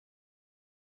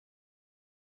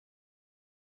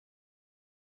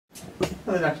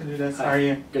Hello, Dr. Dudas. Hi. How are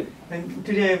you? Good. And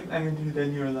today I'm going to do the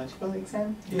neurological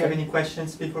exam. Do you have any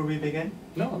questions before we begin?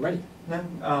 No, I'm ready.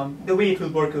 No? The way it will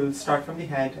work, we'll start from the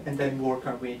head and then work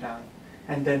our way down.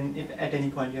 And then if at any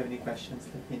point you have any questions,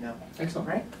 let me know. Excellent.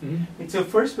 Right? Mm-hmm. So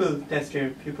first we'll test your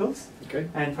pupils. Okay.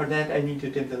 And for that I need to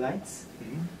dim the lights.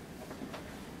 Mm-hmm.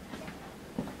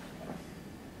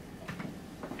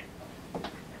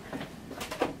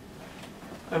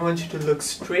 I want you to look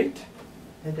straight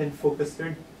and then focus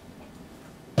there.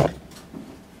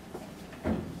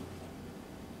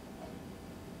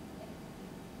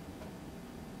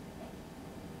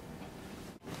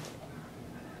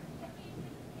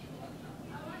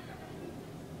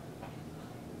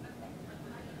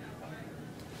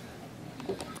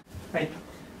 Right.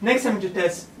 Next I'm going to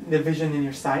test the vision in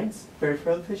your sides,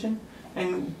 peripheral vision.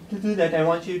 And to do that I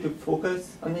want you to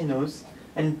focus on the nose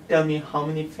and tell me how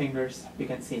many fingers you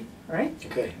can see. Alright?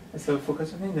 Okay. So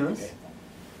focus on the nose. Okay.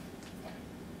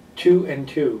 2 and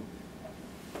 2.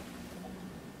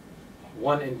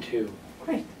 1 and 2.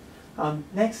 Great.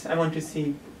 Next I want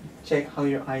to check how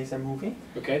your eyes are moving.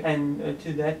 Okay. And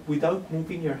to that, without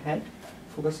moving your head,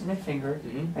 focus on your finger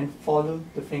Mm-hmm. and follow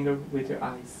the finger with your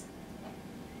eyes.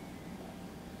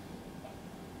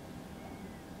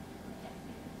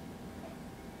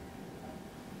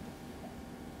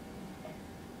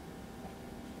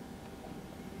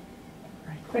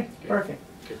 Great, Okay. perfect.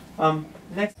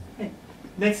 Okay.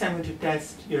 Next I'm going to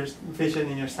test your vision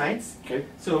in your sides. Okay.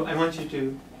 So I want you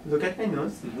to look at my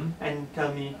nose Mm-hmm. and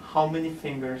tell me how many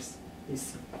fingers you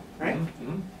see, right?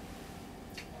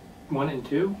 Mm-hmm. 1 and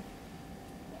 2.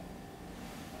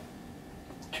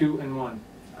 2 and 1.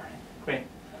 Alright, great.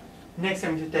 Next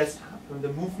I'm going to test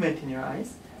the movement in your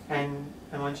eyes, and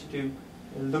I want you to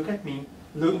look at me,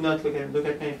 look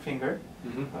at my finger,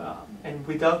 Mm-hmm. and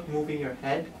without moving your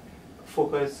head,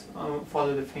 focus on,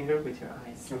 follow the finger with your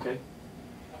eyes. Okay.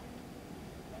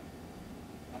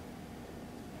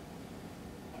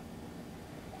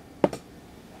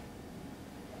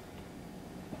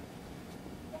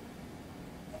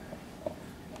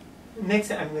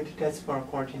 Next, I'm going to test for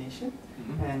coordination,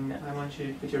 Mm-hmm. and I want you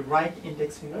to put your right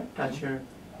index finger, touch your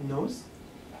nose,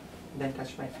 then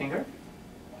touch my finger,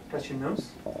 touch your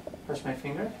nose, touch my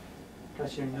finger,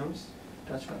 touch your nose,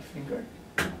 touch my finger,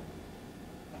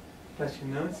 touch your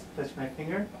nose, touch my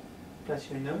finger,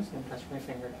 touch your nose, and touch my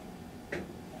finger.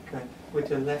 Good. With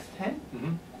your left hand,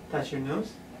 Mm-hmm. touch your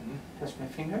nose, Mm-hmm. touch my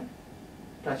finger,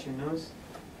 touch your nose,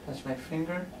 touch my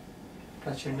finger,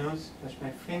 touch your nose, touch my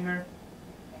finger,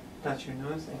 touch your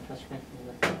nose, and touch my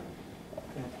finger.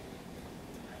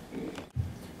 Good.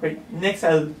 Great. Next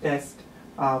I'll test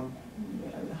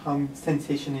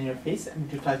sensation in your face. I'm going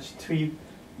to touch 3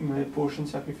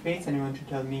 portions of your face, and you want to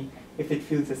tell me if it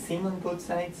feels the same on both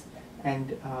sides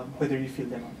and whether you feel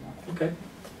them or not. Okay.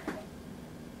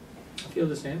 I feel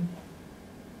the same.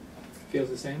 Feels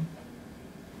the same.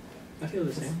 I feel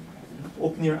the same.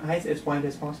 Open your eyes as wide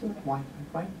as possible. Wide,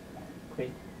 wide, wide.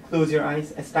 Great. Close your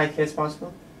eyes as tightly as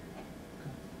possible.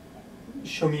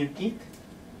 Show me your teeth.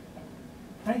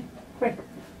 Right, great.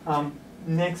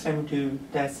 Next I'm going to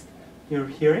test your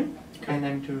hearing, Okay. and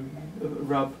I'm to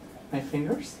rub my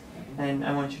fingers, and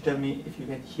I want you to tell me if you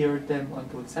can hear them on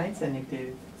both sides and if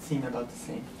they seem about the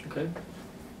same. Okay.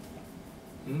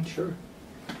 Sure.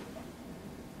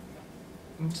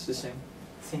 It's the same.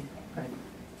 Same, right.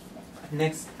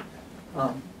 Next,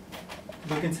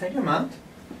 look inside your mouth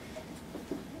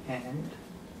and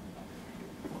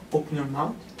open your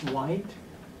mouth wide.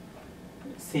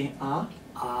 Say ah.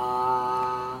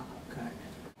 Ah.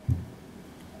 Good.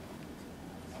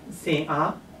 Say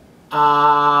ah.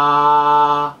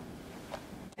 Ah.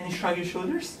 And shrug your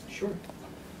shoulders. Sure.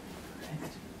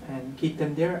 Right. And keep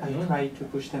them there. I'll Mhm. try to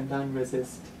push them down,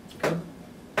 resist. Okay.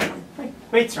 Right.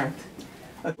 Great strength.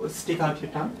 Stick out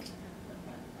your tongue.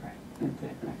 Right. And put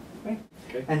it back. Right.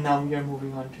 Okay. And now we are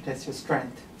moving on to test your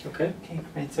strength. Okay. Okay,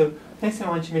 right. So next I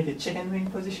want you to make a chicken wing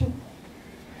position.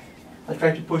 I'll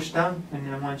try to push down,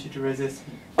 and I want you to resist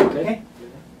me. Okay.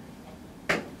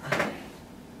 Okay,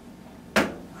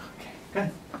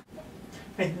 good.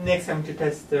 Right, next I'm going to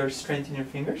test the strength in your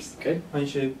fingers. Okay. I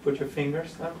want you to put your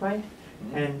fingers out wide,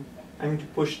 and I'm going to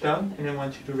push down, and I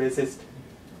want you to resist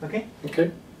me. Okay?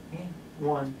 Okay. Okay.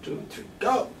 1, 2, 3,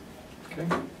 go! Okay.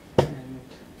 And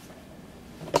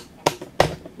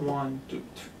 1, 2,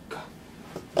 3, go.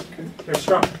 Okay. You're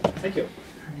strong. Thank you.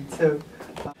 Alright, so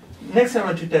next I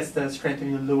want to test the strength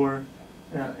in your lower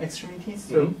extremities.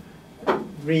 So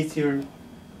raise your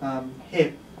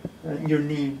hip, your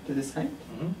knee to the side,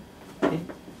 Mm-hmm. okay?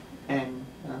 And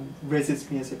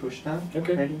resist me as I push down.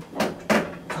 Okay. Ready?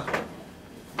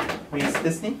 Raise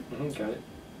this knee. Got it.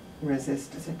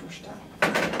 resist as I push down.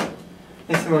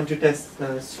 Next, I want to test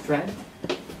the strength.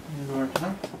 Lower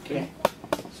down. Okay.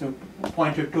 So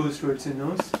point your toes towards the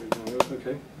nose.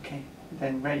 Okay. Okay.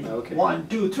 Then ready. Okay. 1,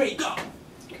 2, 3, go.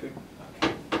 Okay.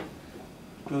 Okay.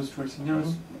 Toes towards the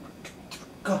nose.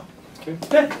 Go. Okay.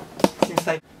 Good. Seems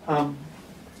like I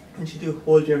want you to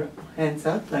hold your hands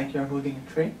out like you're holding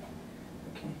a tray.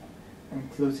 Okay.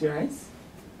 And close your eyes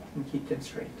and keep them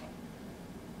straight.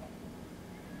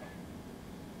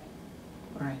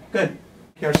 Alright, good.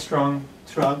 Your strong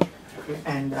shrug. Okay.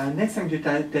 And next I'm going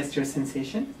to test your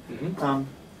sensation. Mm-hmm.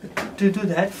 To do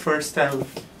that, first I'll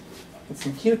get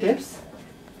some Q-tips.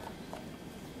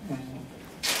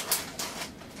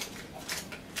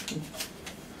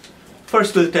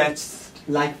 First we'll test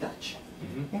light touch.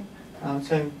 Mm-hmm. Okay?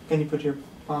 So can you put your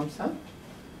palms up?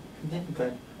 Yeah,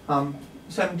 good.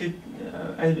 So I'm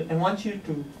I want you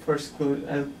to first close.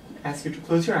 I'll ask you to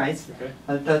close your eyes. Okay.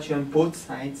 I'll touch you on both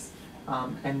sides,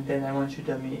 and then I want you to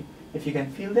tell me if you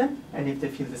can feel them and if they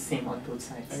feel the same on both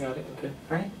sides. I got it. Okay.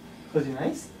 Right? Close your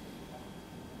eyes.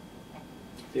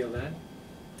 Feel that?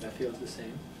 That feels the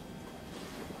same.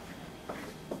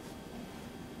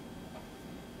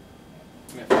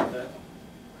 I feel that.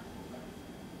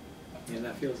 And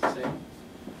that feels the same.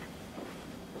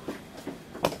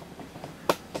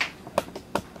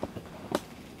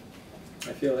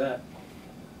 I feel that.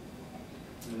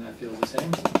 And that feels the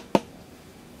same.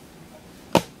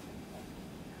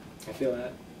 I feel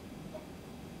that.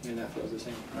 And that feels the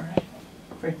same. Alright.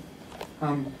 Great.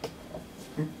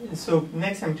 So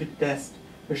next I'm to test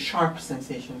your sharp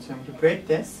sensation. So I'm to break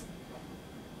this.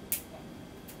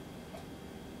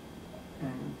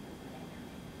 And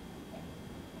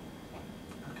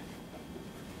okay.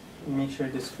 Make sure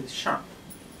this feels sharp.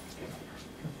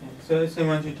 Okay. So I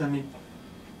want you to tell me,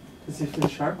 does it feel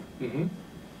sharp? Mm-hmm.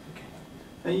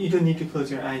 Okay. You don't need to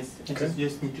close your eyes. Okay. You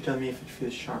just need to tell me if it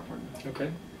feels sharp or not.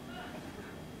 Okay.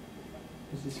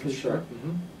 Does this feel sharp?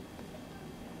 Mm-hmm.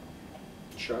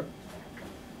 Sharp.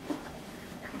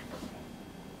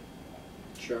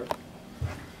 Sharp.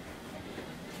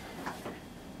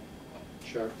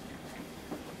 Sharp.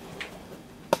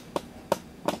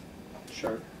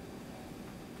 Sharp.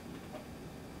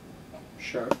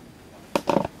 Sharp.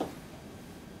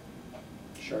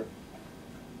 Sharp.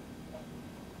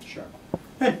 Sharp.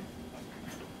 Good.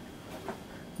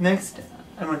 Next,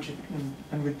 I'm going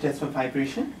to test for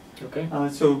vibration. Okay.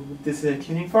 So this is a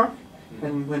tuning fork, Mm-hmm.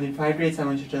 and when it vibrates, I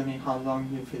want you to tell me how long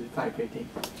you feel it vibrating.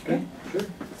 Okay? Sure.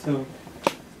 So,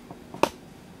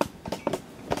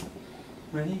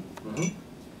 ready? Mm-hmm.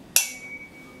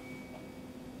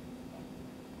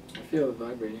 I feel it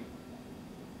vibrating.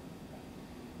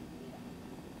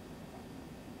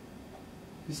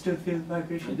 You still feel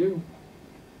vibration? I do.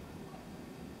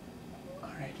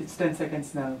 Alright, it's 10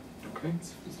 seconds now. Okay.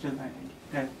 It's still vibrating.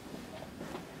 Good.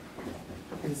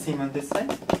 The same on this side.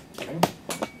 Okay.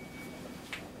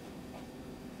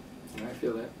 I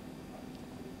feel that.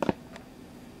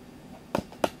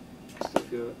 Still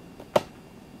feel it.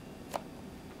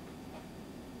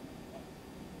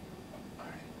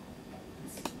 Alright.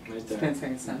 Right It's there. 10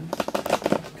 seconds now.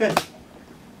 Good.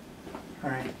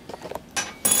 Alright.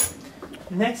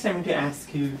 Next I'm going to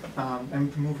ask you, I'm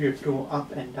going to move your toe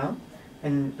up and down,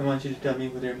 and I want you to tell me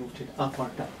whether I moved it up or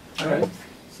down. Alright.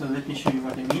 So let me show you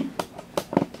what I mean.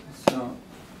 So,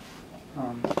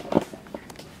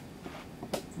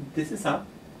 this is up,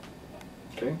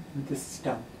 Okay. and this is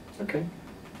down. Okay.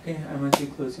 Okay, I want you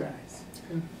to close your eyes.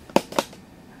 Okay.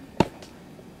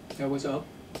 That was up.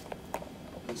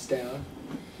 It's down.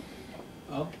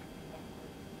 Up.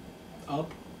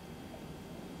 Up.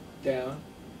 Down.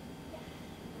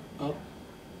 Up.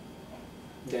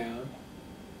 Down.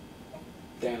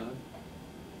 Down.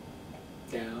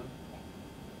 Down.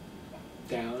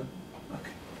 Down.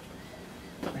 Okay.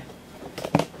 Right.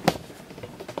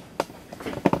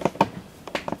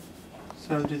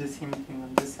 So I'll do the same thing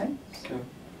on this side. So,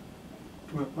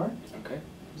 two apart. Okay.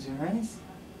 Close your eyes.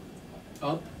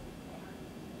 Up.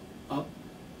 Up.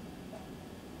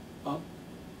 Up.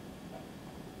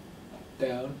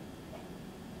 Down.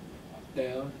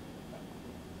 Down.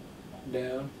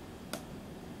 Down.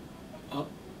 Up.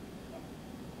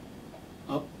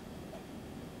 Up.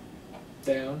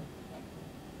 Down.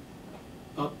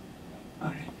 Up.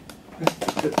 Alright.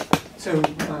 Good. So,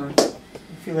 I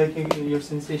feel like your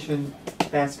sensation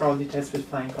passed all the tests with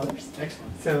flying colors.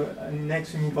 Excellent. So,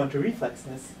 next we move on to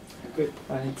reflexes. Good.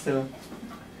 Alright, so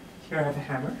here I have a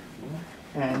hammer,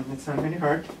 Mm-hmm. and it's not going to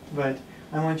hurt, but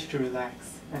I want you to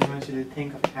relax, and I want you to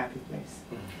think of a happy place.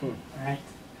 Mm-hmm. Alright?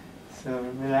 So,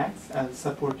 relax, I'll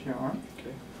support your arm,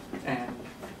 Okay. and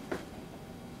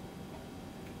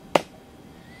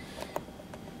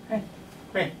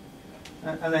Great.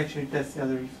 I'll actually test the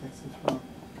other reflex as well.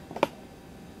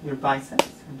 Your biceps,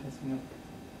 I'm testing it.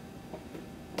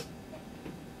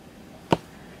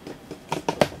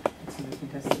 So let me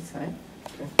test this side.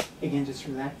 Okay. Again, just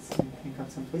relax and think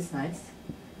of someplace nice.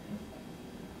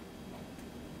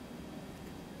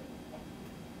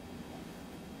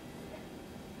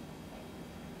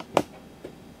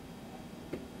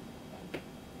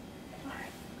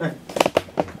 Good.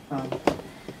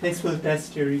 Next, we'll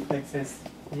test your reflexes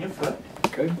in your foot,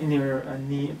 Okay. in your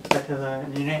knee, patella,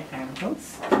 and in your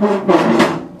ankles. So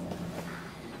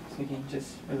again,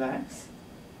 just relax.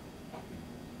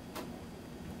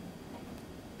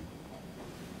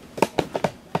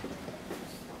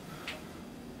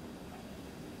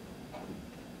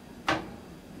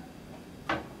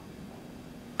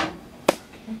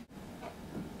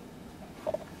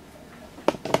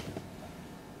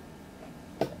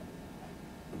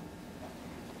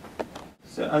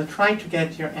 So I'll try to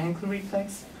get your ankle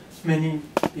reflex. Many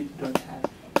people don't have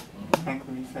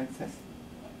ankle reflexes.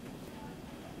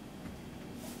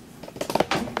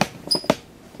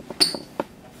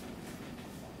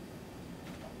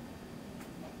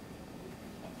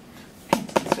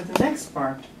 Okay, so the next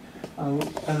part,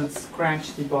 I'll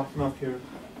scratch the bottom of your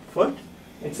foot.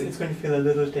 It's going to feel a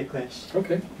little ticklish.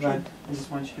 Okay. But I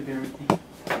just want you to bear with me.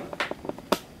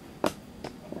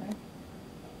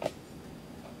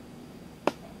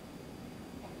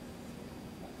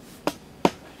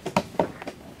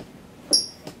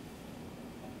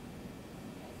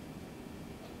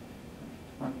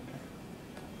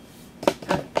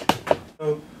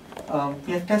 So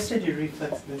we have tested your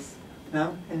reflexes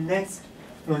now, and next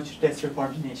I want you to test your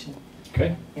coordination.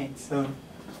 Okay. Okay, so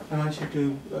I want you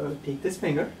to take this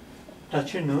finger,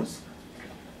 touch your nose,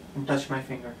 and touch my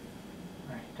finger.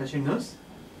 All right, touch your nose,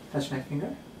 touch my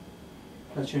finger,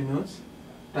 touch your nose,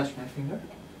 touch my finger,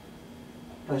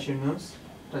 touch your nose,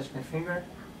 touch my finger,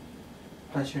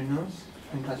 touch your nose,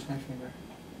 and touch my finger.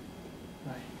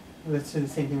 All right, let's do the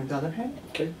same thing with the other hand.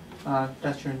 Okay.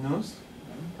 Touch your nose,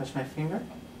 touch my finger,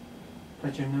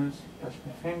 touch your nose, touch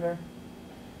my finger,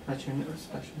 touch your nose,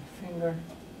 touch my finger,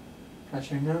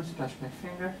 touch your nose, touch my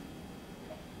finger,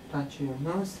 touch your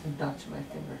nose, and touch my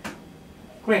finger.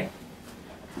 Great.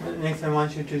 Next I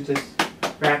want you to just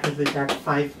rapidly tap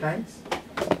 5 times.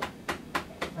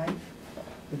 5.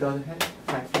 With the other hand,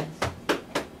 5 times.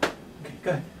 Okay,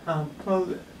 good.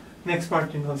 Well, next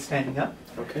part involves standing up.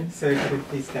 Okay. So if you could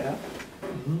please get up.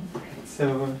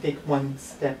 So take 1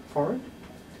 step forward.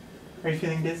 Are you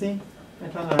feeling dizzy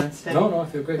at all or unsteady? No, I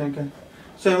feel great. Okay.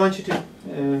 So I want you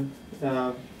to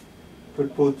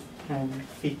put both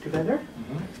feet together,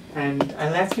 and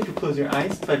I'll ask you to close your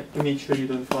eyes, but to make sure you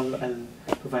don't fall, I'll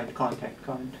provide contact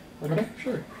card. Okay?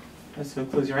 Sure. So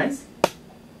close your eyes.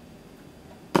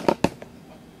 Do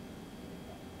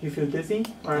you feel dizzy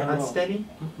or Not at all. unsteady?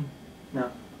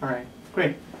 No. All right.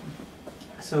 Great.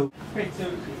 So great. So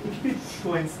if you could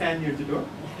go and stand near the door.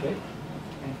 Okay.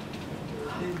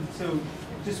 And so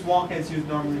just walk as you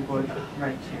normally would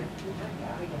right here.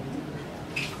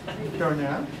 Turn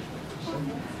around.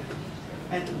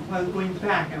 And while going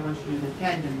back, I want you to do the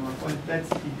tandem walk. Well, that's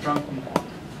the drunken walk,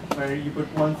 where you put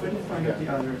one foot in front of the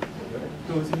other,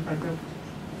 toes in front of,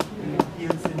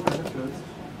 heels in front of toes,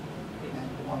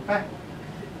 and walk back.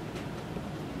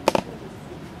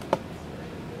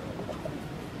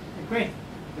 Okay, great.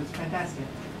 That's fantastic.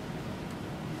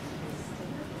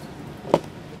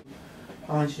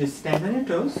 I want you to stand on your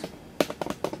toes.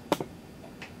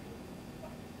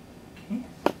 Okay.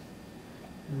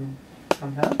 And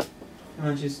come down. I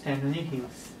want you to stand on your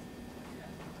heels.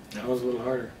 That was a little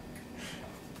harder.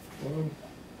 Whoa.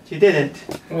 You did it.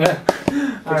 Yeah.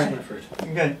 All right. Effort.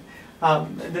 Good.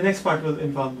 The next part will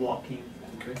involve walking.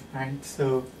 Okay. All right.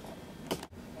 So,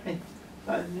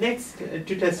 next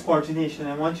to test coordination,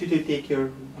 I want you to take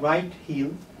your right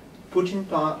heel, put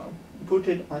it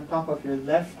on top of your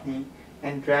left knee,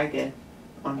 and drag it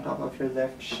on top of your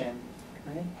left shin.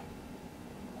 Right?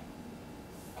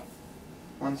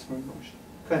 One smooth motion.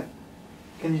 Good.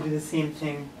 Can you do the same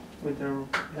thing with the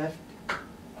left?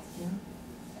 Yeah.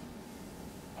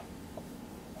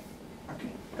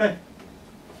 Okay. Good.